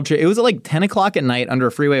and I called, it was at like 10 o'clock at night under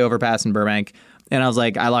a freeway overpass in Burbank. And I was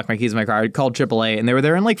like, I locked my keys in my car. I called AAA and they were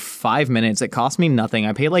there in like 5 minutes. It cost me nothing.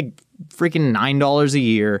 I paid like freaking $9 a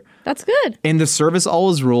year. That's good. And the service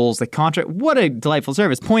always rules. The contract, what a delightful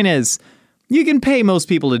service. Point is, you can pay most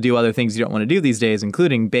people to do other things you don't want to do these days,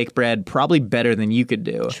 including bake bread, probably better than you could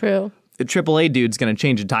do. True. The AAA dude's going to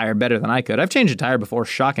change a tire better than I could. I've changed a tire before,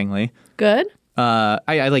 shockingly. Good.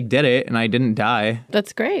 I like did it and I didn't die.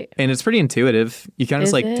 That's great. And it's pretty intuitive. You kind of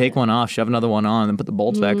just like take one off, shove another one on, and then put the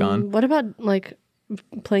bolts back on. What about like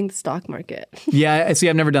playing the stock market? Yeah, see,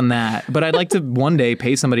 I've never done that, but I'd like to one day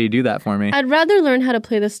pay somebody to do that for me. I'd rather learn how to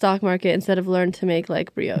play the stock market instead of learn to make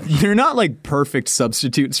like brioche. They're not like perfect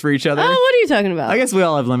substitutes for each other. Oh, what are you talking about? I guess we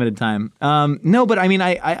all have limited time. No, but I mean,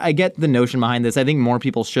 I get the notion behind this. I think more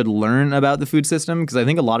people should learn about the food system because I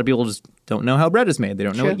think a lot of people just don't know how bread is made. They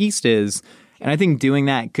don't know what yeast is. And I think doing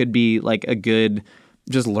that could be like a good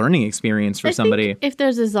just learning experience for somebody. If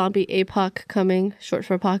there's a zombie APOC coming, short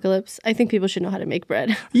for apocalypse, I think people should know how to make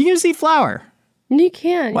bread. You can just eat flour. No, you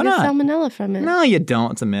can't. Why you get not? salmonella from it. No, you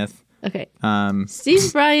don't. It's a myth. Okay.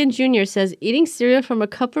 Steve Bryan Jr. says eating cereal from a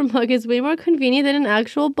cup or mug is way more convenient than an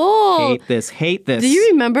actual bowl. Hate this. Do you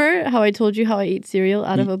remember how I told you how I eat cereal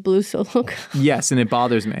out of a blue Solo cup? Yes, and it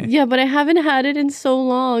bothers me. Yeah, but I haven't had it in so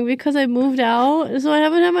long because I moved out, so I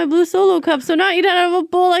haven't had my blue Solo cup. So now I eat out of a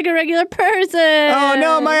bowl like a regular person. Oh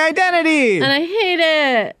no, my identity! And I hate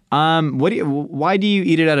it. Why do you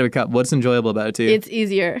eat it out of a cup? What's enjoyable about it too? It's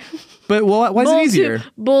easier. But why is it easier?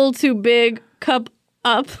 Bowl too big, cup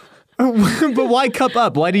up. But why cup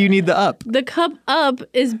up? Why do you need the up? The cup up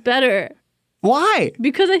is better. Why?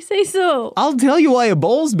 Because I say so. I'll tell you why a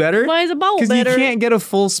bowl's better. Why is a bowl better? Because you can't get a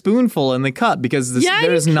full spoonful in the cup because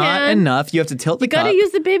there's not enough. You have to tilt the cup. You gotta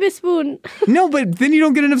use the baby spoon. No, but then you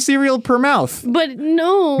don't get enough cereal per mouth. But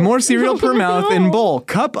no. More cereal per mouth in bowl.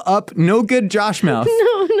 Cup up, no good Josh mouth.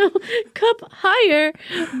 No. Cup higher,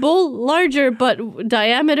 bowl larger, but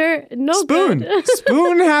diameter no spoon. Good.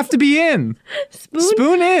 Spoon have to be in.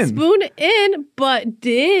 Spoon in. Spoon in, but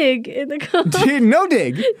dig in the cup. No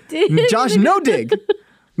dig. Josh, no dig.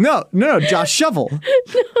 No, Josh, shovel.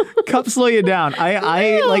 No. Cup slow you down.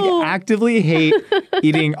 I like actively hate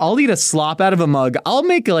eating. I'll eat a slop out of a mug. I'll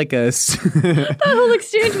make like a... That whole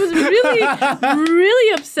exchange was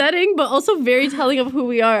really upsetting, but also very telling of who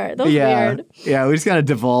we are. That was weird. Yeah, we just kind of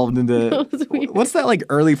devolved into... What's that like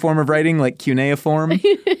early form of writing? Like cuneiform?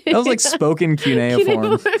 That was like spoken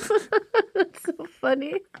cuneiform. That's so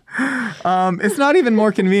funny. It's not even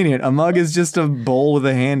more convenient. A mug is just a bowl with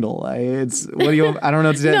a handle. I don't know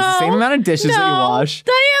what to say. It's the same amount of dishes that you wash.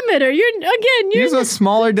 Diameter. You're use a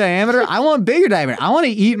smaller diameter. I want bigger diameter. I want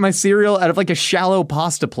to eat my cereal out of like a shallow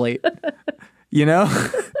pasta plate. You know?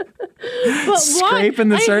 But scraping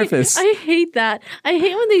the surface. I hate that. I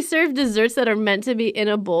hate when they serve desserts that are meant to be in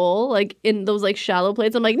a bowl, like in those like shallow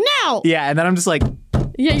plates. I'm like, no. Yeah, and then I'm just like,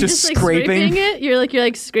 you're just like scraping it. You're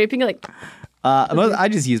like scraping it, like. I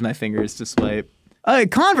just use my fingers to swipe.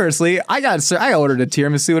 Conversely, I ordered a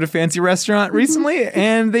tiramisu at a fancy restaurant recently,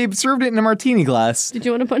 and they served it in a martini glass. Did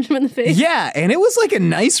you want to punch him in the face? Yeah, and it was like a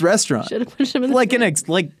nice restaurant. Should have punched him in the face.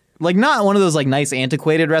 Like not one of those like nice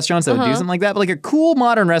antiquated restaurants that would do something like that, but like a cool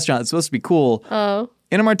modern restaurant that's supposed to be cool. Oh.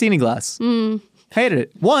 In a martini glass. Hated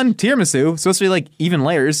it. One, tiramisu, supposed to be like even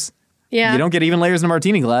layers. Yeah. You don't get even layers in a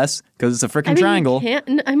martini glass because it's a freaking triangle.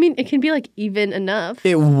 It can be like even enough.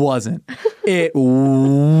 It wasn't. It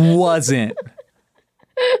wasn't.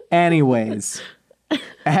 Anyways.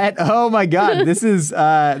 Oh my God, this is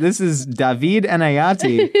David and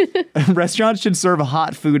Ayati. Restaurants should serve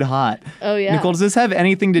hot food hot. Oh yeah. Nicole, does this have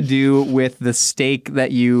anything to do with the steak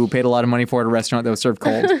that you paid a lot of money for at a restaurant that was served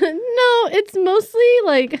cold? No, it's mostly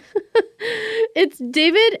like it's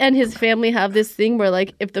David and his family have this thing where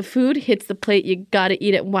like if the food hits the plate, you gotta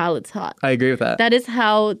eat it while it's hot. I agree with that. That is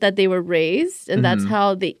how that they were raised, and that's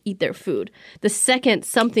how they eat their food. The second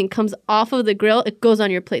something comes off of the grill, it goes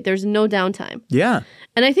on your plate. There's no downtime. Yeah.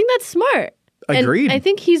 And I think that's smart. Agreed. And I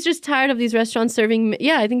think he's just tired of these restaurants serving.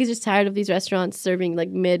 Yeah, I think he's just tired of these restaurants serving like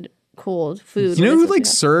mid-cold food. You know who like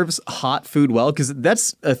serves hot food well? Because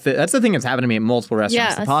that's the thing that's happened to me at multiple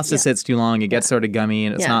restaurants. The pasta sits too long, it gets sort of gummy,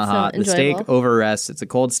 and it's not hot. The steak overrests. It's a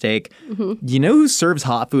cold steak. You know who serves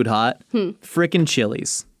hot food hot? Frickin'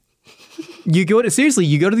 Chili's. You go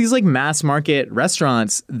to these like mass market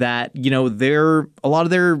restaurants that, you know, a lot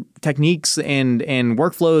of their techniques and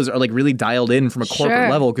workflows are like really dialed in from a corporate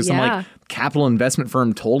level because some like capital investment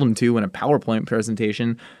firm told them to in a PowerPoint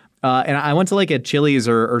presentation. And I went to like a Chili's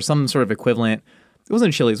or some sort of equivalent. It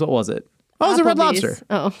wasn't Chili's. What was it? Oh, it was a Red Lobster.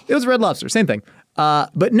 Oh, it was a Red Lobster. Same thing.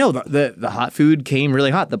 But no, the hot food came really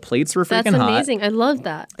hot. The plates were freaking hot. That's amazing. I love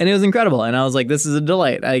that. And it was incredible. And I was like, this is a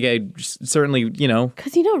delight. I certainly, you know.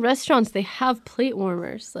 Because, you know, restaurants, they have plate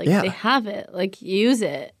warmers. Like, they have it. Like, use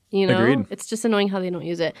it, you know? Agreed. It's just annoying how they don't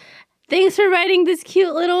use it. Thanks for writing this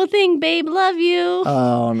cute little thing, babe. Love you.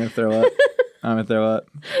 Oh, I'm going to throw up. I'm going to throw up.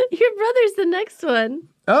 Your brother's the next one.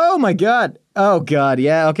 Oh, my God. Oh, God.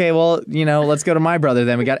 Yeah. Okay. Well, you know, let's go to my brother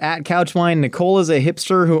then. We got at Couch Wine. Nicole is a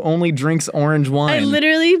hipster who only drinks orange wine. I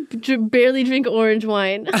literally barely drink orange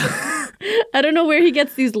wine. I don't know where he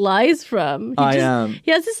gets these lies from.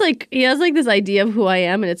 He has this idea of who I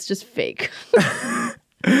am, and it's just fake.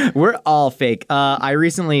 We're all fake. I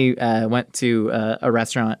recently went to a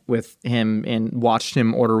restaurant with him and watched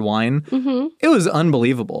him order wine. It was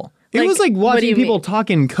unbelievable. It was like watching people talk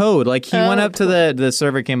in code. Like he went up to the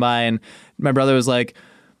server, came by, and my brother was like,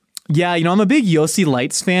 yeah, you know, I'm a big Yossi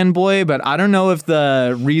Lights fanboy, but I don't know if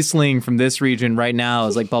the Riesling from this region right now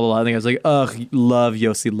is like blah, blah, blah. I think I was like, ugh, love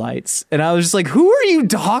Yossi Lights. And I was just like, who are you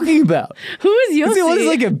talking about? Who is Yossi? What, is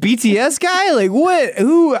like a BTS guy? Like what?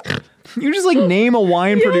 Who? You just like name a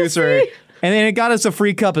wine producer. And then it got us a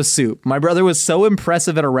free cup of soup. My brother was so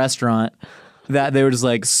impressive at a restaurant that they were just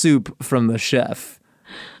like, soup from the chef.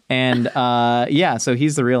 And so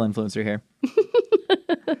he's the real influencer here.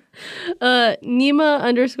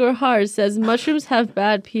 Nima_Hars says mushrooms have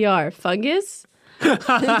bad PR. Fungus?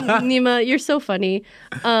 Nima, you're so funny.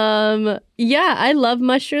 Yeah, I love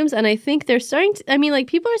mushrooms, and I think they're starting to,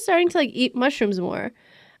 people are starting to like eat mushrooms more.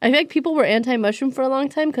 I feel like people were anti-mushroom for a long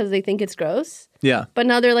time because they think it's gross. Yeah. But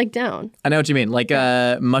now they're like down. I know what you mean. Like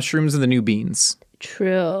mushrooms are the new beans.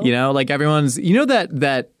 True. You know, like everyone's, you know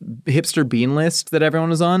that hipster bean list that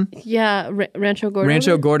everyone was on? Yeah, Rancho Gordo.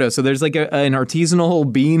 Rancho Gordo. So there's like an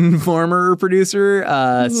artisanal bean farmer producer,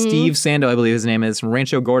 Steve Sando, I believe his name is, from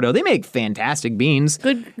Rancho Gordo. They make fantastic beans.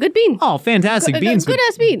 Good bean. Oh, fantastic beans. Good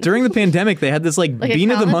ass bean. During the pandemic, they had this like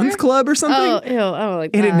Bean of the Month club or something. Oh, ew, I don't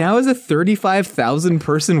like that. And it now has a 35,000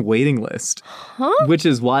 person waiting list. Huh? Which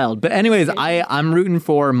is wild. But anyways, I'm rooting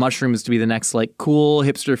for mushrooms to be the next like cool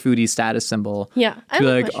hipster foodie status symbol. Yeah. To be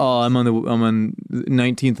like, mushrooms. I'm on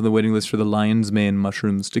 19th on the waiting list for the lion's mane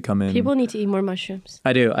mushrooms to come in. People need to eat more mushrooms.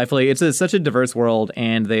 I do. I feel like it's such a diverse world,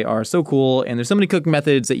 and they are so cool, and there's so many cooking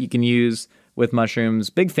methods that you can use with mushrooms.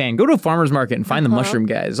 Big fan. Go to a farmer's market and find the mushroom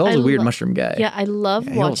guy. There's always a weird mushroom guy. Yeah, I love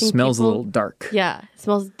watching smells people. a little dark. Yeah, it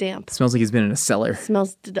smells damp. It smells like he's been in a cellar. It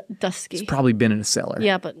smells dusky. He's probably been in a cellar.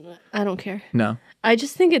 Yeah, but I don't care. No. I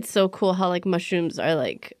just think it's so cool how like mushrooms are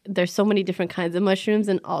like, there's so many different kinds of mushrooms,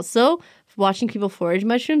 and also watching people forage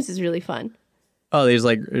mushrooms is really fun. Oh, they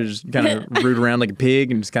just kind of root around like a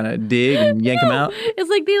pig and just kind of dig and yank them out? It's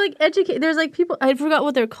like they like educate. There's like people, I forgot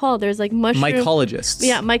what they're called. There's like mushroom. Mycologists.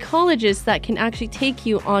 Yeah, mycologists that can actually take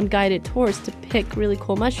you on guided tours to pick really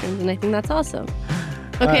cool mushrooms, and I think that's awesome.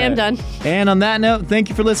 Okay, I'm done. And on that note, thank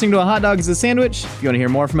you for listening to A Hot Dog is a Sandwich. If you want to hear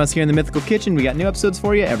more from us here in the Mythical Kitchen, we got new episodes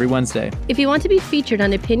for you every Wednesday. If you want to be featured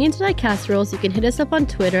on Opinion Tonight Casseroles, you can hit us up on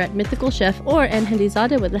Twitter at Mythical Chef or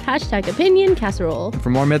Enhandizada with the hashtag Opinion Casserole.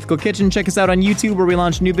 For more Mythical Kitchen, check us out on YouTube where we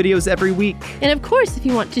launch new videos every week. And of course, if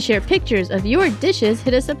you want to share pictures of your dishes,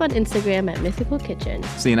 hit us up on Instagram at Mythical Kitchen.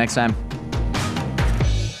 See you next time.